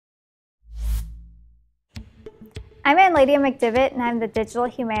I'm Anladia McDivitt, and I'm the Digital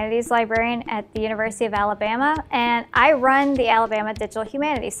Humanities Librarian at the University of Alabama, and I run the Alabama Digital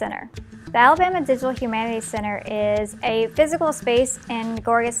Humanities Center. The Alabama Digital Humanities Center is a physical space in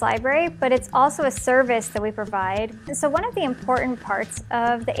Gorgas Library, but it's also a service that we provide. And so one of the important parts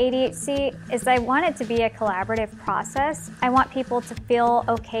of the ADHC is that I want it to be a collaborative process. I want people to feel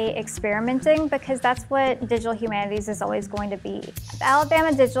okay experimenting because that's what digital humanities is always going to be. The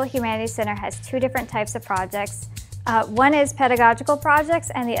Alabama Digital Humanities Center has two different types of projects. One is pedagogical projects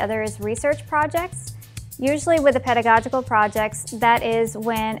and the other is research projects. Usually with the pedagogical projects, that is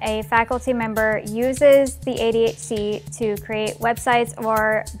when a faculty member uses the ADHC to create websites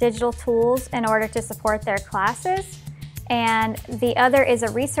or digital tools in order to support their classes. And the other is a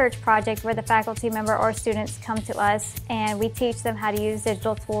research project where the faculty member or students come to us and we teach them how to use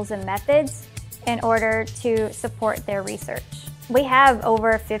digital tools and methods in order to support their research. We have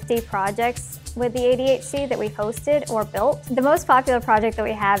over 50 projects with the ADHC that we've hosted or built. The most popular project that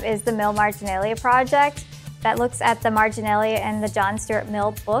we have is the Mill Marginalia project that looks at the Marginalia and the John Stuart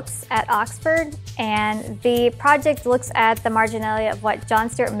Mill books at Oxford. And the project looks at the Marginalia of what John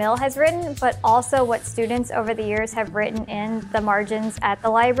Stuart Mill has written, but also what students over the years have written in the margins at the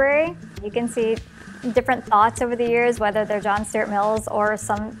library. You can see different thoughts over the years, whether they're John Stuart Mills or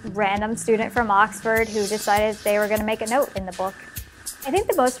some random student from Oxford who decided they were going to make a note in the book. I think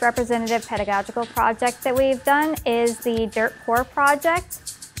the most representative pedagogical project that we've done is the Dirt Poor project.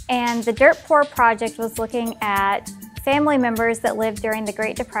 And the Dirt Poor project was looking at family members that lived during the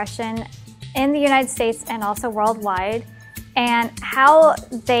Great Depression in the United States and also worldwide, and how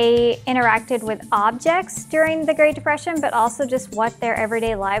they interacted with objects during the Great Depression, but also just what their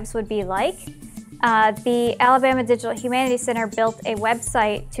everyday lives would be like. The Alabama Digital Humanities Center built a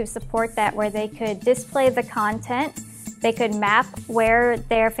website to support that where they could display the content, they could map where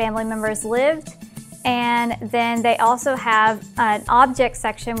their family members lived, and then they also have an object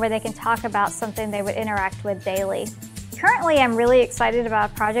section where they can talk about something they would interact with daily. Currently, I'm really excited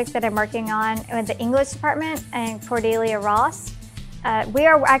about a project that I'm working on with the English department and Cordelia Ross. We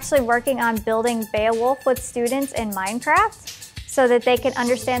are actually working on building Beowulf with students in Minecraft so that they can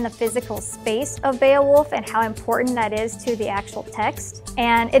understand the physical space of Beowulf and how important that is to the actual text.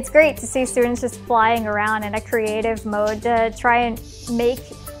 And it's great to see students just flying around in a creative mode to try and make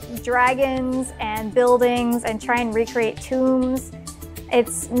dragons and buildings and try and recreate tombs.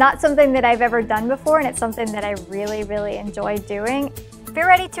 It's not something that I've ever done before, and it's something that I really, really enjoy doing. If you're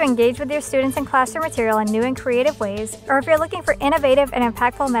ready to engage with your students in classroom material in new and creative ways, or if you're looking for innovative and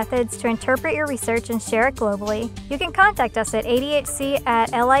impactful methods to interpret your research and share it globally, you can contact us at adhc@lib.ua.edu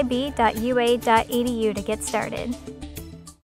to get started.